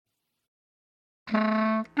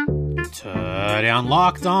Today on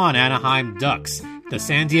Locked On Anaheim Ducks, the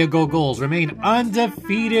San Diego Gulls remain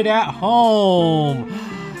undefeated at home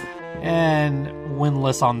and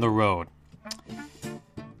winless on the road.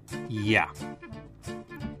 Yeah.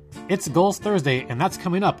 It's Gulls Thursday, and that's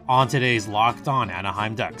coming up on today's Locked On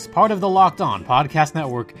Anaheim Ducks, part of the Locked On Podcast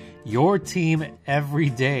Network, your team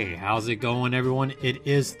every day. How's it going, everyone? It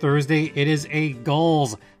is Thursday. It is a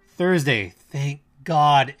Gulls Thursday. Thank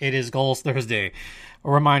God it is Gulls Thursday. A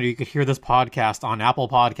reminder, you can hear this podcast on Apple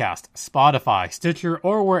Podcast, Spotify, Stitcher,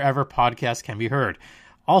 or wherever podcasts can be heard.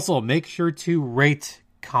 Also, make sure to rate,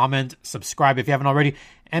 comment, subscribe if you haven't already,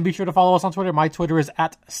 and be sure to follow us on Twitter. My Twitter is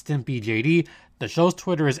at StimpyJD. The show's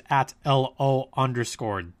Twitter is at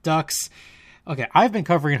LO_Ducks. Okay, I've been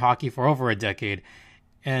covering hockey for over a decade,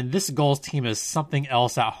 and this Gulls team is something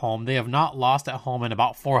else at home. They have not lost at home in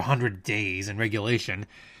about 400 days in regulation.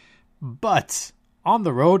 But on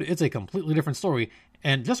the road, it's a completely different story.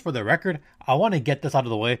 And just for the record, I want to get this out of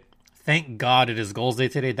the way. Thank God it is Gulls Day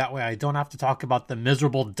today. That way I don't have to talk about the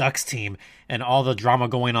miserable Ducks team and all the drama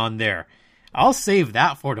going on there. I'll save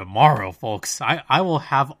that for tomorrow, folks. I will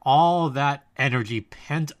have all that energy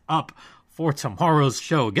pent up for tomorrow's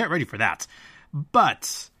show. Get ready for that.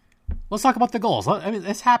 But let's talk about the Gulls. I mean,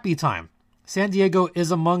 it's happy time. San Diego is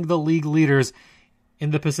among the league leaders in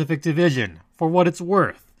the Pacific Division, for what it's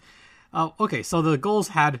worth. Okay, so the Gulls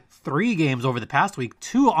had 3 games over the past week,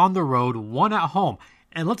 2 on the road, 1 at home.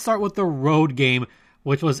 And let's start with the road game,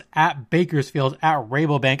 which was at Bakersfield at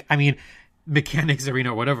Rabobank. I mean, Mechanics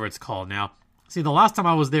Arena, or whatever it's called now. See, the last time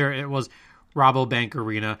I was there, it was Rabobank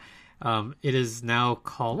Arena. It is now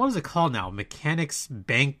called, what is it called now? Mechanics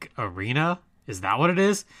Bank Arena? Is that what it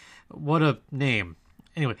is? What a name.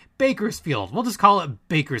 Anyway, Bakersfield. We'll just call it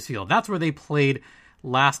Bakersfield. That's where they played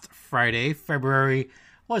last Friday, February,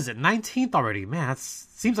 what is it, 19th already? Man, it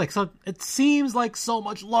seems like so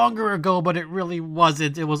much longer ago, but it really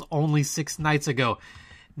wasn't. It was only 6 nights ago.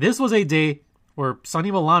 This was a day where Sonny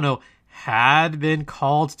Milano had been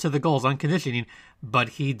called to the Gulls on conditioning, but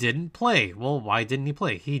he didn't play. Well, why didn't he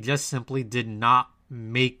play? He just simply did not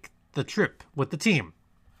make the trip with the team.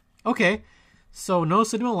 Okay, so no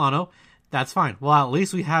Sonny Milano. That's fine. Well, at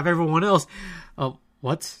least we have everyone else.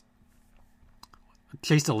 What?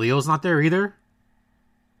 Chase DeLeo's not there either?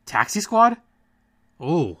 Taxi Squad?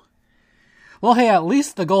 Oh. Well, hey, at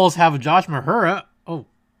least the Gulls have Josh Mahura. Oh,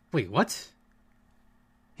 wait, what?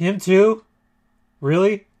 Him too?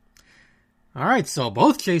 Really? Alright, so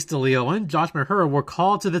both Chase DeLeo and Josh Mahura were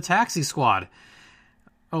called to the Taxi Squad.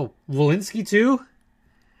 Oh, Walensky too?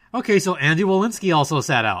 Okay, so Andy Walensky also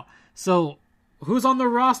sat out. So, who's on the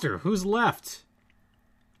roster? Who's left?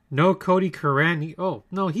 No Cody Curran. Oh,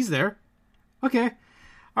 no, he's there. Okay.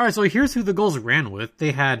 Alright, so here's who the Gulls ran with.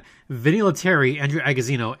 They had Vinny Lettieri, Andrew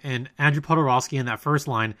Agozzino, and Andrew Podorowski in that first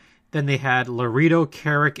line. Then they had Sam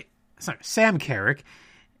Carrick,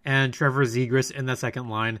 and Trevor Zegras in that second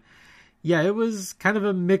line. Yeah, it was kind of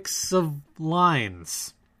a mix of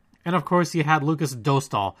lines. And of course, you had Lucas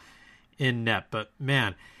Dostal in net. But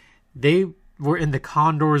man, they were in the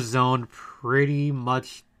Condor zone pretty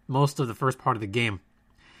much most of the first part of the game.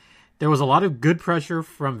 There was a lot of good pressure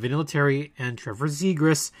from Vinny Lettieri and Trevor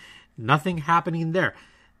Zegras. Nothing happening there.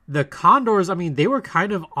 The Condors, I mean, they were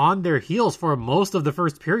kind of on their heels for most of the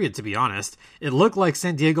first period, to be honest. It looked like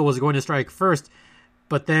San Diego was going to strike first,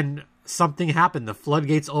 but then something happened. The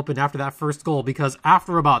floodgates opened after that first goal, because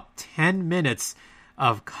after about 10 minutes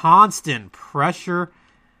of constant pressure,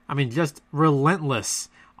 I mean, just relentless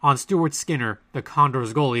on Stuart Skinner, the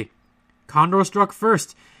Condors goalie, Condor struck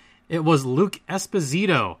first. It was Luke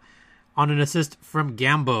Esposito on an assist from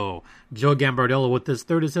Gambo. Joe Gambardella with his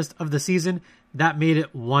 3rd assist of the season. That made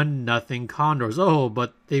it 1-0 Condors. Oh,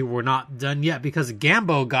 but they were not done yet, because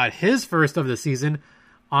Gambo got his first of the season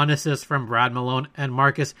on assist from Brad Malone and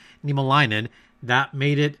Markus Niemelainen. That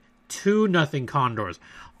made it 2-0 Condors.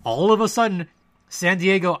 All of a sudden, San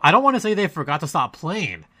Diego, I don't want to say they forgot to stop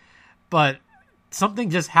playing, but something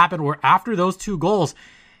just happened where after those 2 goals,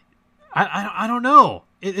 I don't know.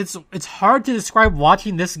 It's hard to describe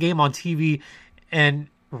watching this game on TV and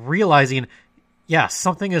realizing, yeah,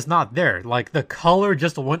 something is not there. Like, the color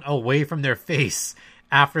just went away from their face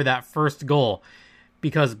after that first goal,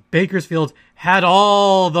 because Bakersfield had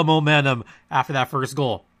all the momentum after that first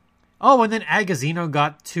goal. Oh, and then Agozzino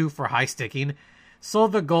got 2 for high sticking, so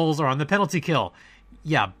the Gulls are on the penalty kill.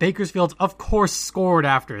 Yeah, Bakersfield, of course, scored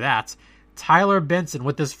after that. Tyler Benson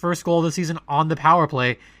with his first goal of the season on the power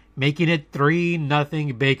play, making it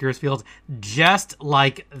 3-0 Bakersfield. Just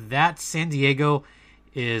like that, San Diego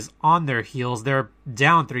is on their heels. They're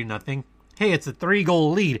down 3-0. Hey, it's a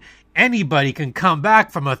 3-goal lead. Anybody can come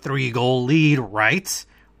back from a 3-goal lead, right?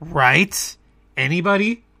 Right?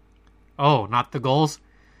 Anybody? Oh, not the Gulls?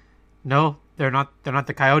 No, they're not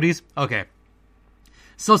the Coyotes? Okay.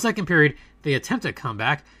 So second period, they attempt a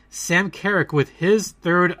comeback. Sam Carrick, with his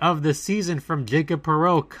third of the season from Jacob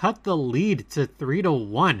Perreault, cut the lead to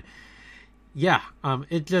 3-1. Yeah,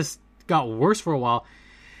 it just got worse for a while.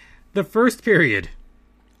 The first period,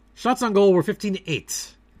 shots on goal were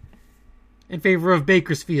 15-8 in favor of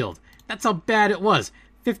Bakersfield. That's how bad it was.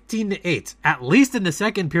 15-8. At least in the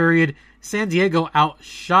second period, San Diego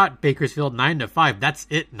outshot Bakersfield 9-5. That's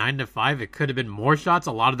it, 9-5. It could have been more shots.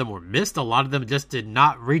 A lot of them were missed. A lot of them just did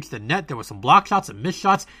not reach the net. There were some block shots and missed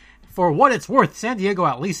shots. For what it's worth, San Diego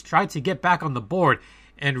at least tried to get back on the board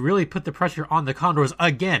and really put the pressure on the Condors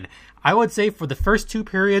again. I would say for the first two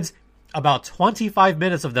periods, about 25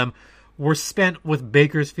 minutes of them were spent with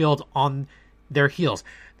Bakersfield on their heels.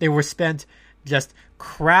 They were spent just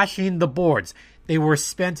crashing the boards. They were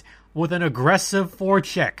spent with an aggressive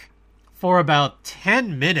forecheck for about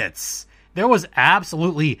 10 minutes. There was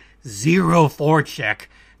absolutely zero forecheck.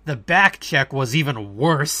 The back check was even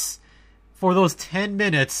worse. For those 10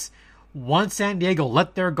 minutes, once San Diego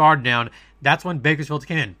let their guard down, that's when Bakersfield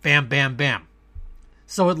came in. Bam, bam, bam.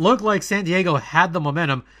 So it looked like San Diego had the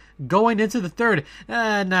momentum going into the third.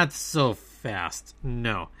 Not so fast.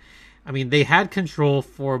 No. I mean, they had control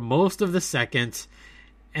for most of the second.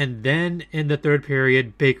 And then in the third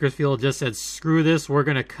period, Bakersfield just said, screw this, we're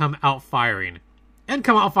going to come out firing. And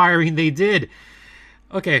come out firing they did.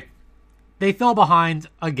 Okay, they fell behind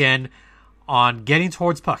again on getting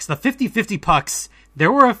towards pucks. The 50-50 pucks, there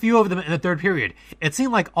were a few of them in the third period. It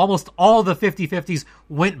seemed like almost all the 50-50s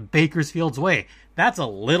went Bakersfield's way. That's a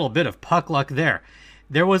little bit of puck luck there.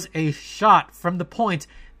 There was a shot from the point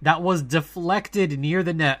that was deflected near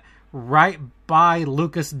the net right by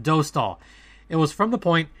Lucas Dostal. It was from the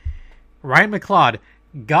point. Ryan McLeod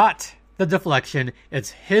got the deflection.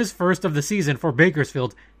 It's his first of the season for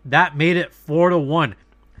Bakersfield. That made it 4-1.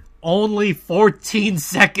 Only 14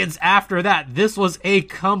 seconds after that, this was a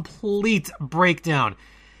complete breakdown.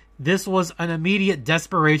 This was an immediate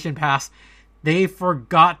desperation pass. They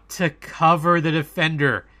forgot to cover the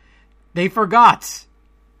defender. They forgot.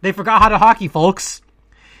 They forgot how to hockey, folks.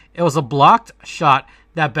 It was a blocked shot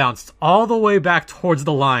that bounced all the way back towards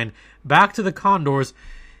the line, back to the Condors,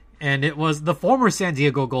 and it was the former San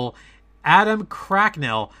Diego goal, Adam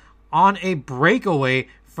Cracknell, on a breakaway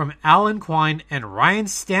from Alan Quine and Ryan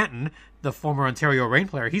Stanton, the former Ontario Reign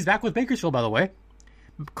player. He's back with Bakersfield, by the way.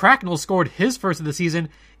 Cracknell scored his first of the season,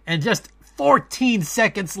 and just 14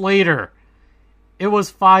 seconds later, it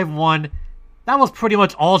was 5-1. That was pretty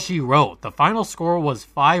much all she wrote. The final score was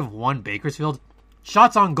 5-1 Bakersfield.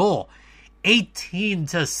 Shots on goal,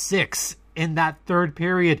 18-6 in that third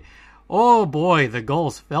period. Oh boy, the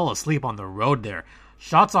Gulls fell asleep on the road there.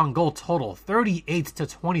 Shots on goal total,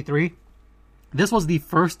 38-23. This was the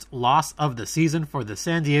first loss of the season for the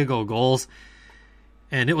San Diego Gulls,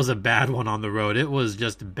 and it was a bad one on the road. It was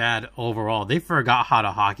just bad overall. They forgot how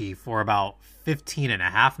to hockey for about 15 and a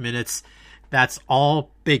half minutes. That's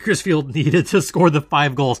all Bakersfield needed to score the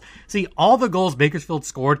 5 goals. See, all the goals Bakersfield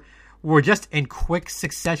scored were just in quick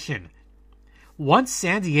succession. Once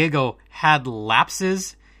San Diego had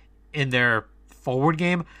lapses in their forward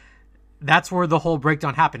game, that's where the whole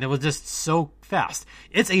breakdown happened. It was just so fast.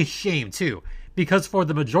 It's a shame, too, because for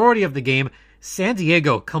the majority of the game, San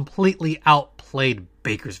Diego completely outplayed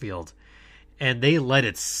Bakersfield, and they let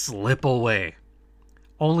it slip away.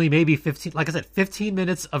 Only maybe 15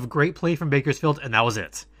 minutes of great play from Bakersfield, and that was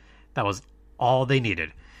it. That was all they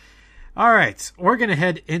needed. All right, we're going to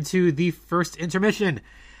head into the first intermission.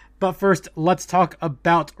 But first, let's talk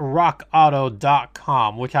about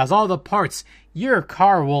RockAuto.com, which has all the parts your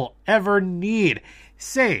car will ever need.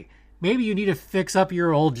 Say, maybe you need to fix up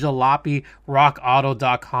your old jalopy.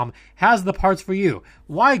 RockAuto.com has the parts for you.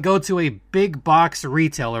 Why go to a big box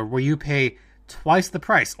retailer where you pay twice the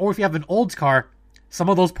price? Or if you have an old car, some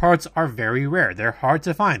of those parts are very rare. They're hard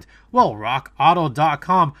to find. Well,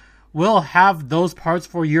 RockAuto.com will have those parts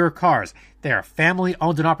for your cars. They are family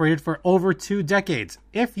owned and operated for over 2 decades.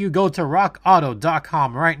 If you go to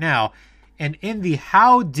rockauto.com right now, and in the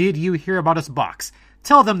How Did You Hear About Us box,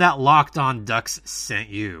 tell them that Locked On Ducks sent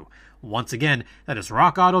you. Once again, that is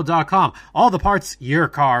rockauto.com. All the parts your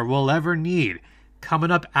car will ever need. Coming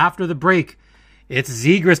up after the break, it's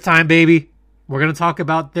Zegras time, baby. We're going to talk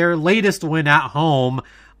about their latest win at home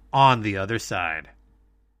on the other side.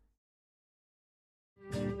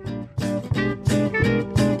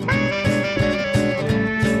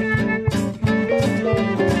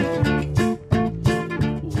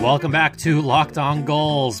 Welcome back to Locked On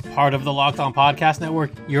Goals, part of the Locked On Podcast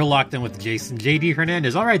Network. You're locked in with Jason JD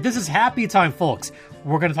Hernandez. All right, this is happy time, folks.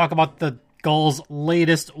 We're going to talk about the Gulls'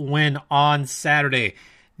 latest win on Saturday.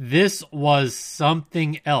 This was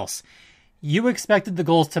something else. You expected the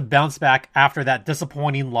Gulls to bounce back after that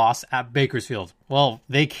disappointing loss at Bakersfield. Well,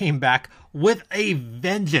 they came back with a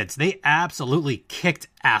vengeance. They absolutely kicked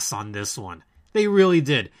ass on this one. They really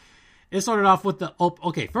did. It started off with the...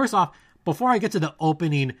 Okay, first off, before I get to the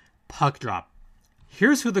opening puck drop,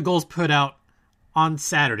 here's who the Gulls put out on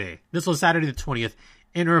Saturday. This was Saturday the 20th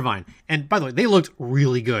in Irvine. And by the way, they looked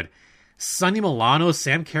really good. Sonny Milano,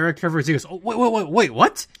 Sam Carrick, Trevor Zegras. Oh, wait,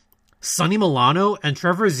 what? Sonny Milano and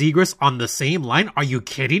Trevor Zegras on the same line? Are you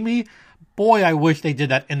kidding me? Boy, I wish they did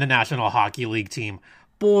that in the National Hockey League team.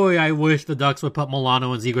 Boy, I wish the Ducks would put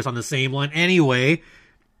Milano and Zegras on the same line. Anyway,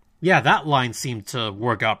 yeah, that line seemed to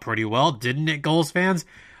work out pretty well, didn't it, Gulls fans?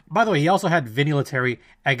 By the way, he also had Vinny Lettieri,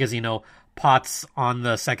 Agazino, Potts on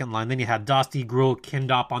the second line. Then you had Dosty, Gruel,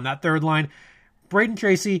 Kindop on that third line. Braden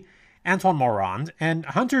Tracy, Antoine Morand, and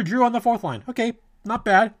Hunter Drew on the fourth line. Okay, not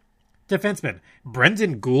bad. Defenseman,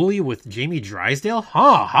 Brendan Gooley with Jamie Drysdale?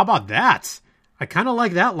 Huh, how about that? I kind of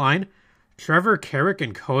like that line. Trevor Carrick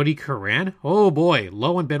and Cody Curran? Oh boy,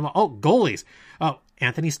 Lowe and Benoit. Oh, goalies.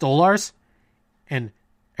 Anthony Stolars and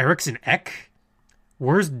Eriksson Ek?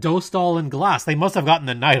 Where's Dostal and Glass? They must have gotten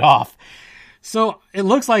the night off. So it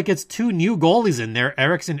looks like it's two new goalies in there.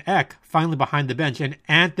 Eriksson Ek finally behind the bench, and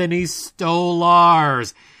Anthony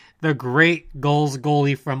Stolars, the great Gulls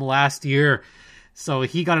goalie from last year. So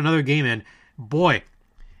he got another game in. Boy,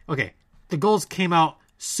 okay, the Gulls came out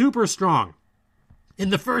super strong. In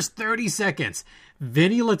the first 30 seconds,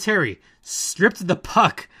 Vinny Lettieri stripped the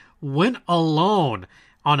puck, went alone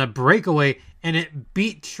on a breakaway, and it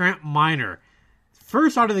beat Trent Miner.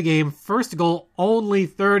 First out of the game, first goal, only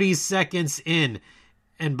 30 seconds in.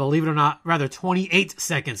 And believe it or not, rather 28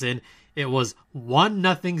 seconds in, it was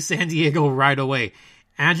 1-0 San Diego right away.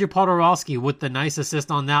 Andrew Podorowski with the nice assist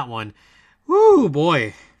on that one. Woo,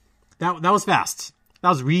 boy. That was fast. That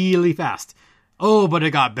was really fast. Oh, but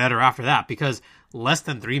it got better after that because less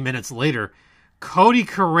than 3 minutes later, Cody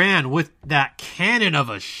Curran with that cannon of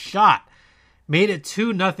a shot made it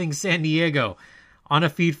 2-0 San Diego on a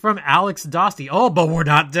feed from Alex Dosty. Oh, but we're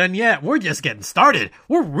not done yet. We're just getting started.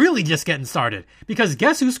 We're really just getting started because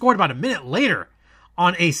guess who scored about a minute later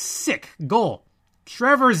on a sick goal?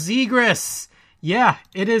 Trevor Zegras. Yeah,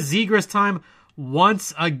 it is Zegras time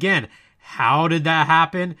once again. How did that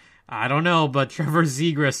happen? I don't know, but Trevor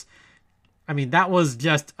Zegras, I mean, that was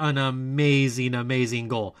just an amazing, amazing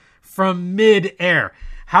goal from mid-air.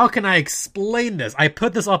 How can I explain this? I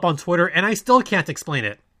put this up on Twitter, and I still can't explain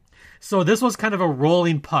it. So this was kind of a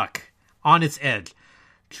rolling puck on its edge.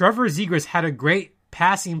 Trevor Zegras had a great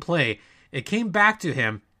passing play. It came back to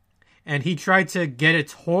him, and he tried to get it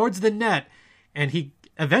towards the net, and he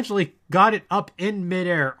eventually got it up in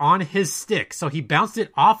midair on his stick. So he bounced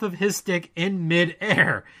it off of his stick in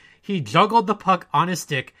midair. He juggled the puck on his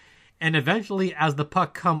stick, and eventually as the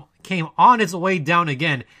puck came on its way down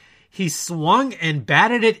again, he swung and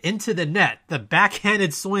batted it into the net. The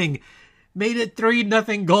backhanded swing made it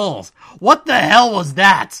 3-0 Gulls. What the hell was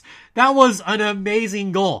that? That was an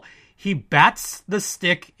amazing goal. He bats the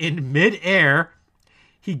stick in midair.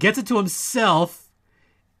 He gets it to himself,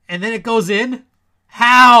 and then it goes in.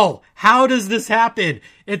 How? How does this happen?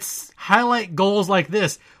 It's highlight goals like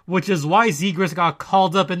this, which is why Zegras got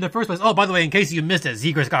called up in the first place. Oh, by the way, in case you missed it,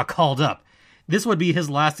 Zegras got called up. This would be his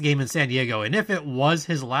last game in San Diego, and if it was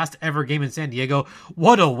his last ever game in San Diego,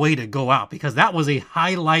 what a way to go out, because that was a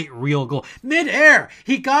highlight reel goal. Mid-air!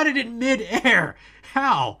 He got it in mid-air!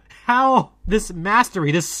 How? How? This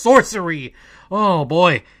mastery, this sorcery! Oh,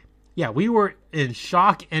 boy. Yeah, we were in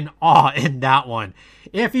shock and awe in that one.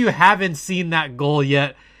 If you haven't seen that goal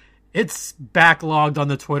yet, it's backlogged on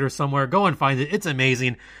the Twitter somewhere. Go and find it. It's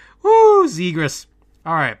amazing. Woo, Zegras.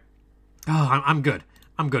 All right. Oh, I'm good.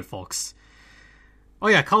 I'm good, folks. Oh,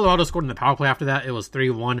 yeah, Colorado scored in the power play after that. It was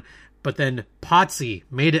 3-1. But then Potsy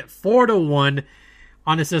made it 4-1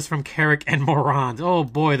 on assist from Carrick and Morand. Oh,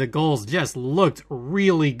 boy, the goals just looked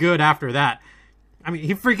really good after that. I mean,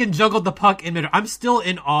 he freaking juggled the puck in mid. I'm still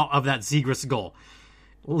in awe of that Zegras goal.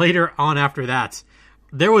 Later on after that,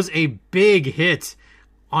 there was a big hit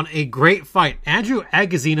on a great fight. Andrew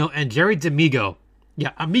Agazino and Jerry D'Amigo.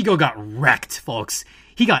 Yeah, Amigo got wrecked, folks.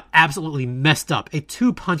 He got absolutely messed up. A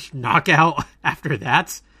 2-punch knockout after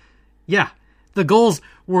that. Yeah, the Gulls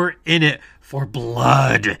were in it for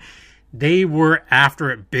blood. They were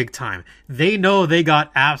after it big time. They know they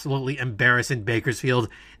got absolutely embarrassed in Bakersfield.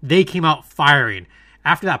 They came out firing.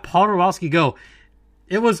 After that Podorowski goal,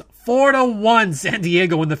 It was 4-1 San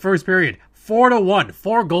Diego in the first period. 4-1.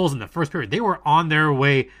 4 goals in the first period. They were on their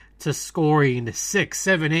way to scoring 6,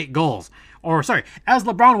 7, 8 goals. Or, sorry, as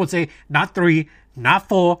LeBron would say, not 3, not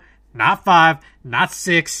 4, not 5, not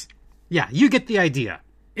 6. Yeah, you get the idea.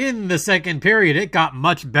 In the second period, it got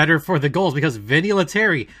much better for the goals because Vinny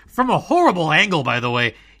Lettieri, from a horrible angle, by the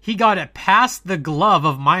way, he got it past the glove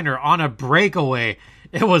of Minor on a breakaway.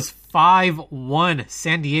 It was 5-1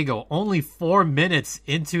 San Diego, only 4 minutes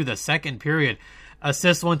into the second period.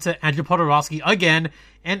 Assist went to Andrew Podorowski again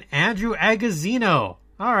and Andrew Agozzino.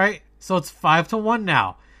 All right, so it's 5-1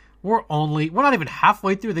 now. We're not even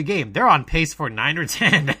halfway through the game. They're on pace for 9 or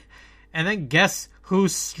 10. And then guess who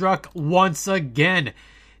struck once again?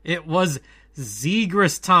 It was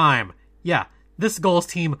Zegras time. Yeah, this goals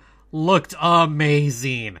team looked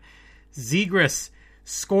amazing. Zegras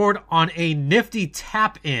scored on a nifty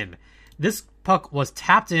tap-in. This puck was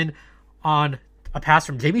tapped in on a pass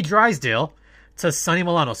from Jamie Drysdale to Sonny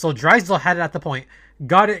Milano. So Drysdale had it at the point,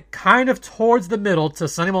 got it kind of towards the middle to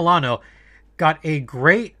Sonny Milano, got a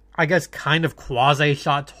great, I guess, kind of quasi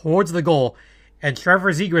shot towards the goal, and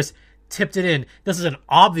Trevor Zegras tipped it in. This is an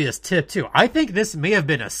obvious tip, too. I think this may have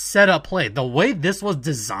been a setup play. The way this was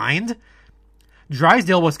designed,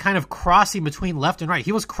 Drysdale was kind of crossing between left and right.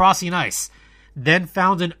 He was crossing ice, then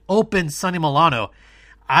found an open Sonny Milano.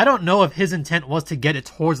 I don't know if his intent was to get it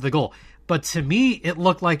towards the goal, but to me, it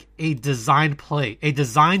looked like a designed play, a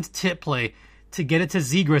designed tip play to get it to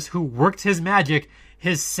Zegras, who worked his magic,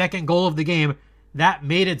 his second goal of the game. That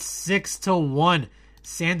made it 6-1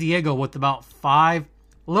 San Diego with about a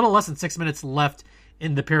little less than 6 minutes left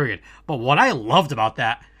in the period. But what I loved about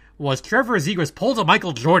that was Trevor Zegras pulled a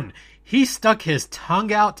Michael Jordan. He stuck his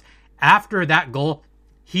tongue out after that goal.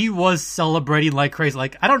 He was celebrating like crazy.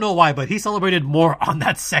 Like, I don't know why, but he celebrated more on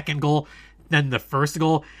that second goal than the first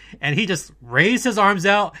goal. And he just raised his arms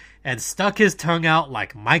out and stuck his tongue out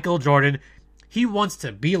like Michael Jordan. He wants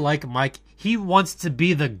to be like Mike. He wants to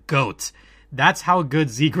be the GOAT. That's how good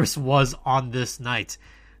Zegras was on this night.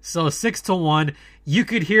 So 6-1. You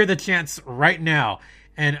could hear the chants right now.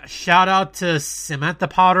 And shout out to Samantha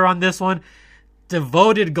Potter on this one.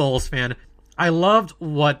 Devoted goals fan. I loved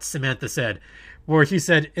what Samantha said, where she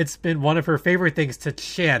said it's been one of her favorite things to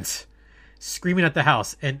chant, screaming at the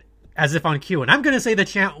house, and as if on cue. And I'm going to say the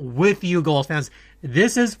chant with you, goals fans.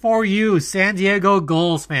 This is for you, San Diego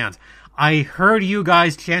goals fans. I heard you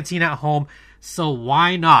guys chanting at home, so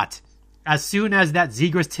why not? As soon as that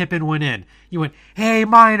Zegras tip-in went in, you went, "Hey,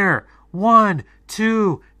 Minor, 1,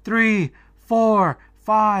 2, 3, 4,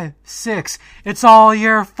 5, 6. It's all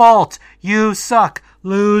your fault. You suck,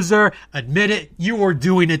 loser." Admit it. You were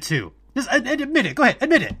doing it too. Just admit it. Go ahead.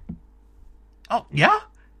 Admit it. Oh, yeah?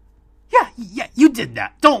 Yeah, you did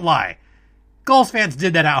that. Don't lie. Gulls fans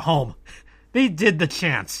did that at home. They did the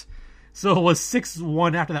chants. So it was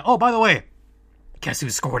 6-1 after that. Oh, by the way, guess who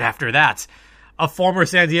scored after that? A former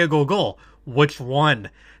San Diego goal. Which one?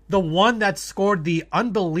 The one that scored the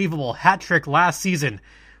unbelievable hat trick last season.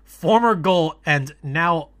 Former goal and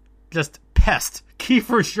now just pest,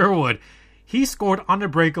 Kiefer Sherwood. He scored on a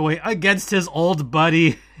breakaway against his old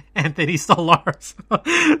buddy, Anthony Stolarz.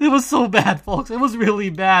 It was so bad, folks. It was really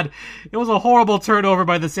bad. It was a horrible turnover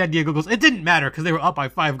by the San Diego Gulls. It didn't matter because they were up by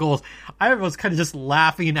 5 goals. I was kind of just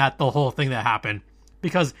laughing at the whole thing that happened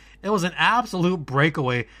because it was an absolute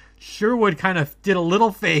breakaway. Sherwood kind of did a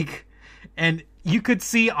little fake, and you could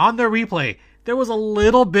see on the replay, there was a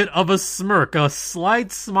little bit of a smirk, a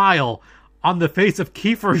slight smile on the face of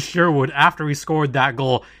Kiefer Sherwood after he scored that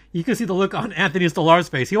goal. You can see the look on Anthony Stolar's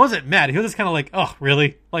face. He wasn't mad. He was just kind of like, oh,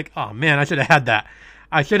 really? Like, oh, man, I should have had that.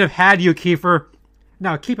 I should have had you, Kiefer.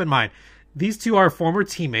 Now, keep in mind, these two are former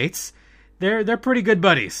teammates. They're pretty good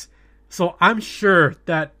buddies. So I'm sure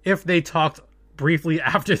that if they talked briefly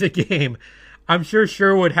after the game, I'm sure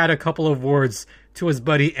Sherwood had a couple of words to his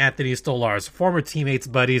buddy Anthony Stolarz, former teammates,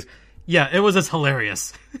 buddies. Yeah, it was just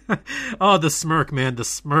hilarious. Oh, the smirk, man, the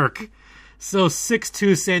smirk. So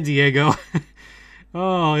 6-2 San Diego.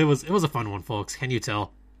 Oh, it was a fun one, folks. Can you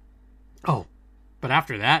tell? Oh, but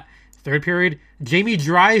after that, third period, Jamie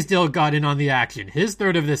Drysdale got in on the action. His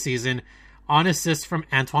third of the season on assist from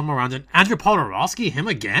Antoine Morandin. Andrew Podorowski, him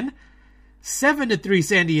again? 7-3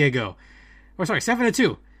 San Diego. Or sorry,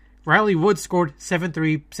 7-2. Riley Wood scored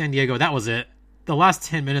 7-3 San Diego. That was it. The last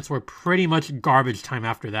 10 minutes were pretty much garbage time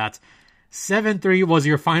after that. 7-3 was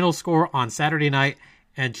your final score on Saturday night,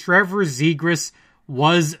 and Trevor Zegras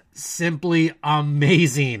was simply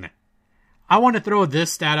amazing. I want to throw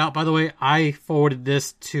this stat out, by the way. I forwarded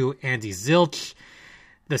this to Andy Zilch.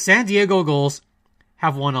 The San Diego Gulls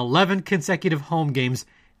have won 11 consecutive home games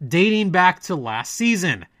dating back to last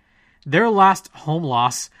season. Their last home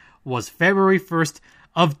loss was February 1st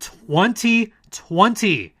of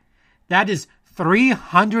 2020. That is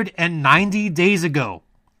 390 days ago.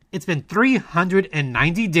 It's been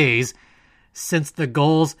 390 days since the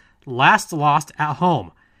Gulls last lost at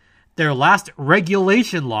home. Their last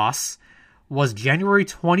regulation loss was January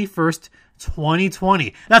 21st,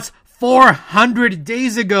 2020. That's 400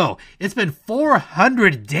 days ago. It's been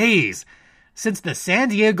 400 days since the San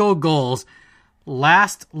Diego Gulls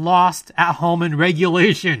last lost at home in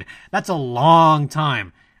regulation. That's a long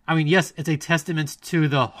time. I mean, yes, it's a testament to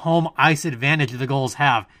the home ice advantage the Gulls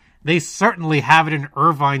have. They certainly have it in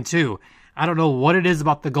Irvine, too. I don't know what it is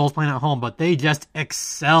about the Gulls playing at home, but they just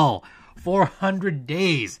excel. 400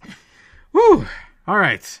 days. Whew. All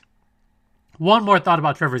right. One more thought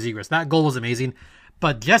about Trevor Zegras. That goal was amazing,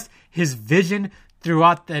 but just his vision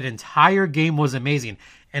throughout that entire game was amazing.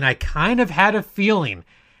 And I kind of had a feeling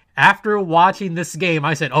after watching this game,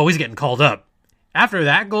 I said, oh, he's getting called up. After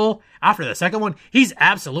that goal, after the second one, he's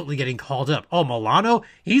absolutely getting called up. Oh, Milano,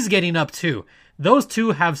 he's getting up too. Those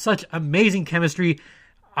two have such amazing chemistry.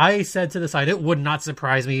 I said to the side, it would not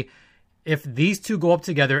surprise me if these two go up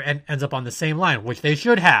together and ends up on the same line, which they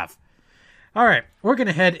should have. All right, we're going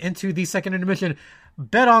to head into the second intermission.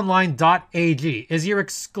 BetOnline.ag is your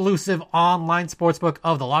exclusive online sportsbook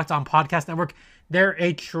of the Locked On Podcast Network. They're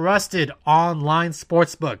a trusted online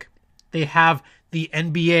sportsbook. They have the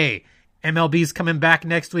NBA, MLB's coming back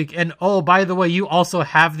next week, and oh, by the way, you also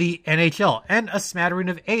have the NHL and a smattering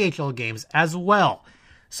of AHL games as well.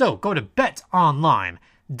 So go to betonline.ag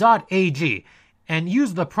and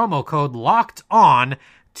use the promo code LOCKEDON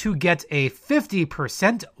to get a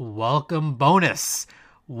 50% welcome bonus.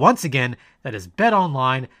 Once again, that is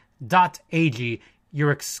betonline.ag,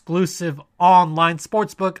 your exclusive online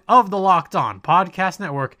sportsbook of the Locked On Podcast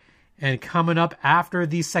Network. And coming up after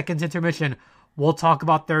the second intermission, we'll talk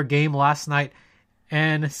about their game last night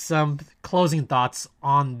and some closing thoughts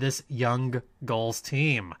on this young Gulls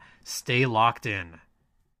team. Stay locked in.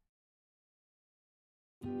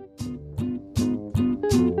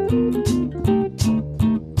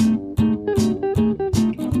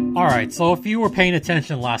 Alright, so if you were paying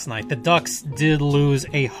attention last night, the Ducks did lose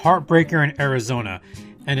a heartbreaker in Arizona,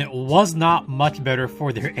 and it was not much better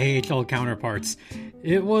for their AHL counterparts.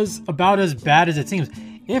 It was about as bad as it seems.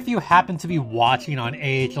 If you happen to be watching on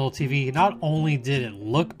AHL TV, not only did it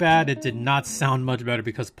look bad, it did not sound much better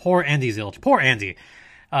because poor Andy Zilch, poor Andy,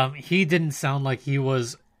 he didn't sound like he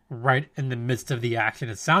was right in the midst of the action.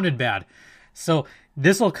 It sounded bad. So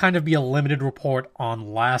this will kind of be a limited report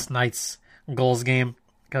on last night's Gulls game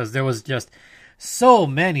because there was just so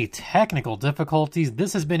many technical difficulties.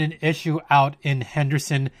 This has been an issue out in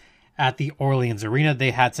Henderson at the Orleans Arena.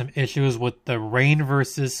 They had some issues with the Reign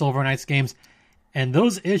versus Silver Knights games, and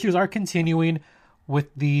those issues are continuing with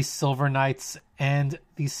the Silver Knights and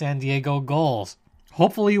the San Diego Gulls.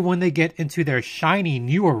 Hopefully when they get into their shiny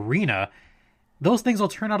new arena, those things will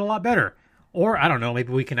turn out a lot better. Or, I don't know,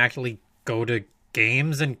 maybe we can actually go to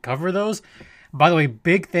games and cover those. By the way,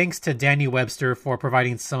 big thanks to Danny Webster for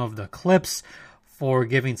providing some of the clips, for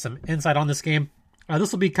giving some insight on this game.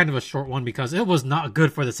 This will be kind of a short one because it was not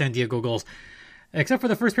good for the San Diego Gulls, except for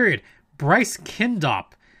the first period. Bryce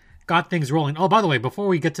Kindop got things rolling. Oh, by the way, before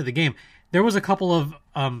we get to the game, there was a couple of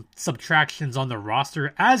subtractions on the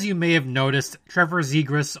roster. As you may have noticed, Trevor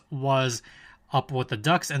Zegras was up with the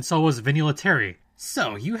Ducks, and so was Vinny Lettieri.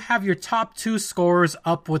 So, you have your top two scorers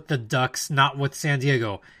up with the Ducks, not with San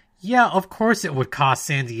Diego. Yeah, of course it would cost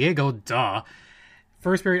San Diego, duh.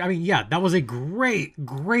 First period, I mean, yeah, that was a great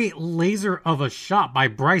laser of a shot by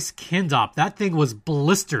Bryce Kindop. That thing was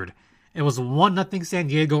blistered. It was 1-0 San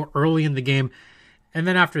Diego early in the game. And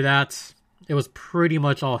then after that, it was pretty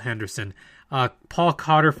much all Henderson. Paul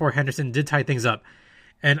Cotter for Henderson did tie things up.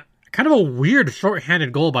 And kind of a weird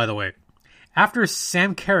shorthanded goal, by the way. After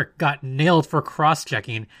Sam Carrick got nailed for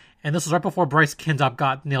cross-checking, and this was right before Bryce Kindop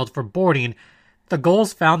got nailed for boarding, the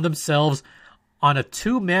Gulls found themselves on a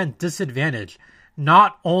two-man disadvantage.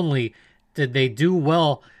 Not only did they do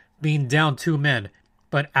well being down two men,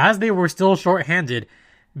 but as they were still shorthanded,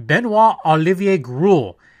 Benoit Olivier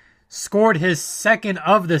Groulx scored his second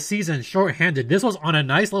of the season shorthanded. This was on a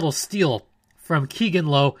nice little steal from Keegan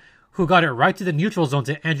Lowe, who got it right to the neutral zone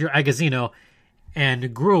to Andrew Agazzino.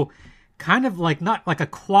 And Groulx, kind of like, not like a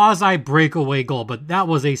quasi breakaway goal, but that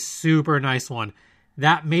was a super nice one.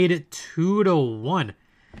 That made it 2-1.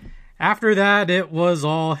 After that, it was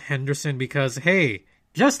all Henderson because, hey,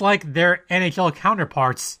 just like their NHL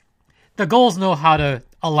counterparts, the Gulls know how to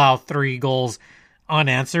allow 3 goals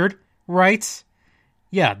unanswered, right?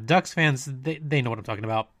 Yeah, Ducks fans, they know what I'm talking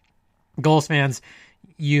about. Gulls fans,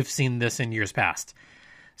 you've seen this in years past.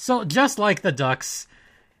 So just like the Ducks,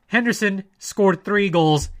 Henderson scored 3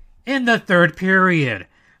 goals in the third period.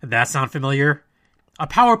 That sound familiar? A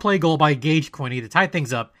power play goal by Gage Quinney to tie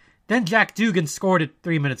things up. Then Jack Dugan scored it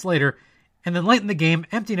 3 minutes later. And then late in the game,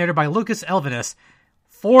 empty netter by Lucas Elvenes.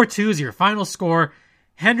 4-2 is your final score.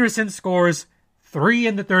 Henderson scores 3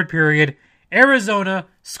 in the third period. Arizona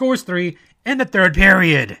scores 3 in the third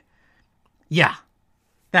period. Yeah,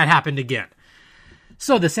 that happened again.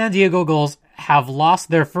 So the San Diego Gulls have lost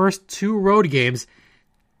their first 2 road games.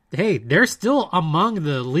 Hey, they're still among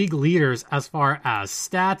the league leaders as far as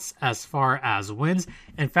stats, as far as wins.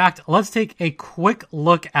 In fact, let's take a quick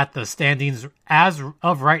look at the standings as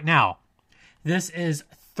of right now. This is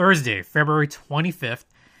Thursday, February 25th.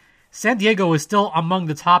 San Diego is still among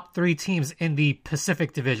the top 3 teams in the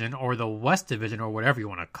Pacific Division, or the West Division, or whatever you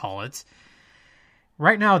want to call it.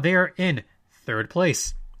 Right now, they are in 3rd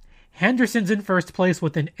place. Henderson's in 1st place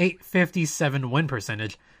with an .857 win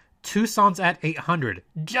percentage. Tucson's at 800.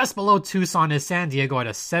 Just below Tucson is San Diego at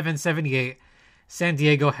a 778. San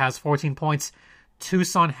Diego has 14 points.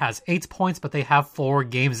 Tucson has 8 points, but they have 4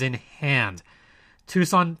 games in hand.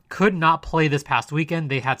 Tucson could not play this past weekend.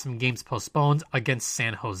 They had some games postponed against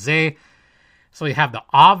San Jose. So you have the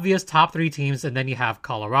obvious top 3 teams, and then you have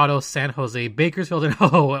Colorado, San Jose, Bakersfield, and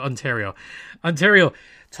Ontario. Ontario,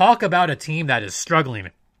 talk about a team that is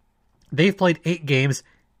struggling. They've played 8 games.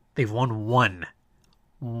 They've won 1.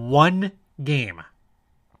 1 game.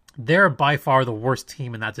 They're by far the worst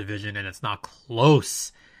team in that division, and it's not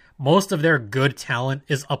close. Most of their good talent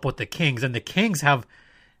is up with the Kings, and the Kings have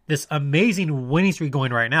this amazing winning streak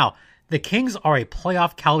going right now. The Kings are a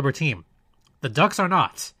playoff caliber team. The Ducks are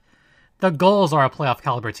not. The Gulls are a playoff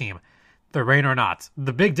caliber team. The Reign are not.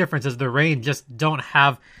 The big difference is the Reign just don't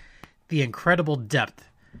have the incredible depth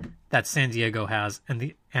that San Diego has and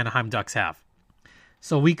the Anaheim Ducks have.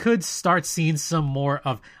 So we could start seeing some more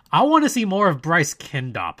of... I want to see more of Bryce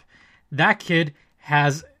Kindop. That kid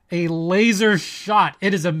has a laser shot.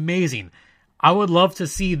 It is amazing. I would love to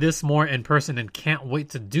see this more in person and can't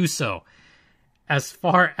wait to do so. As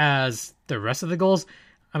far as the rest of the goals,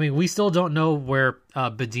 I mean, we still don't know where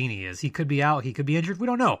Bedini is. He could be out. He could be injured. We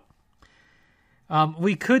don't know.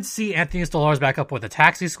 We could see Anthony Stolarz back up with the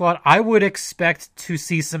taxi squad. I would expect to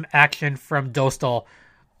see some action from Dostal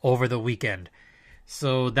over the weekend.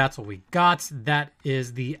 So that's what we got. That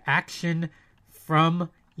is the action from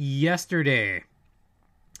yesterday.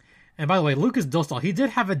 And by the way, Lucas Dostal, he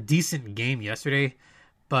did have a decent game yesterday,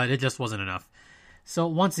 but it just wasn't enough. So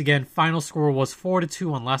once again, final score was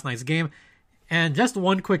 4-2 on last night's game. And just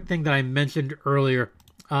one quick thing that I mentioned earlier.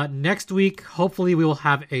 Next week, hopefully we will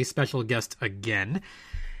have a special guest again.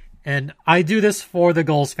 And I do this for the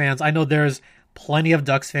Gulls fans. I know there's plenty of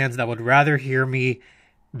Ducks fans that would rather hear me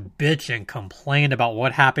bitch and complain about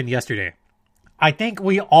what happened yesterday. I think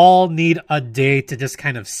we all need a day to just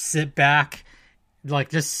kind of sit back.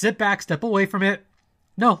 Just sit back, step away from it.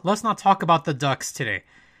 No, let's not talk about the Ducks today.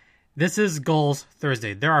 This is Gulls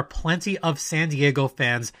Thursday. There are plenty of San Diego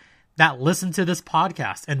fans that listen to this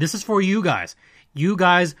podcast. And this is for you guys. You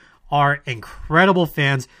guys are incredible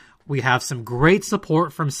fans. We have some great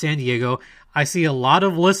support from San Diego. I see a lot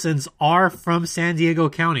of listens are from San Diego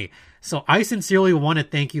County. So I sincerely want to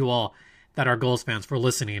thank you all that are Gulls fans for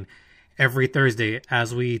listening every Thursday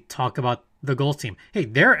as we talk about the Gulls team. Hey,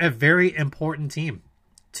 they're a very important team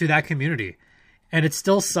to that community. And it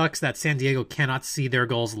still sucks that San Diego cannot see their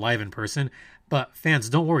Gulls live in person. But fans,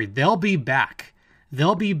 don't worry. They'll be back.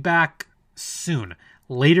 They'll be back soon,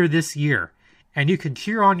 later this year. And you can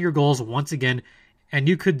cheer on your Gulls once again, and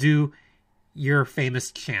you could do your famous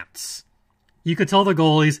chants. You could tell the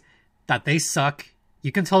goalies that they suck.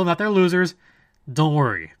 You can tell them that they're losers. Don't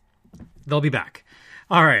worry. They'll be back.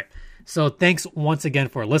 All right. So thanks once again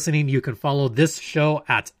for listening. You can follow this show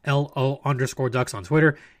at LO_Ducks on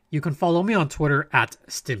Twitter. You can follow me on Twitter at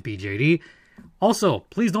StimpyJD. Also,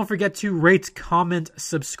 please don't forget to rate, comment,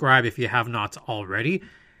 subscribe if you have not already.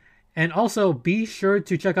 And also, be sure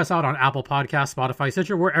to check us out on Apple Podcasts, Spotify,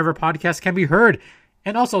 Stitcher, wherever podcasts can be heard.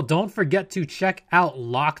 And also, don't forget to check out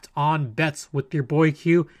Locked On Bets with your boy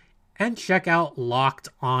Q. And check out Locked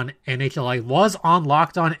On NHL. I was on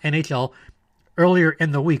Locked On NHL earlier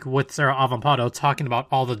in the week with Sarah Avampado talking about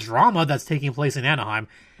all the drama that's taking place in Anaheim.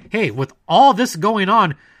 Hey, with all this going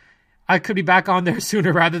on, I could be back on there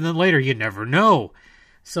sooner rather than later. You never know.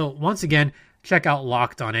 So once again, check out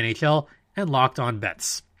Locked On NHL and Locked On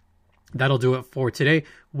Bets. That'll do it for today.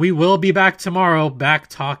 We will be back tomorrow, back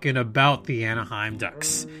talking about the Anaheim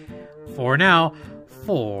Ducks. For now,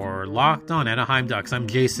 for Locked On Anaheim Ducks, I'm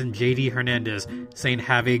Jason JD Hernandez saying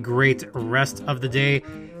have a great rest of the day.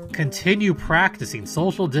 Continue practicing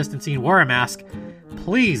social distancing, wear a mask,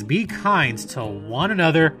 please be kind to one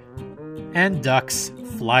another, and ducks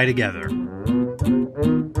fly together.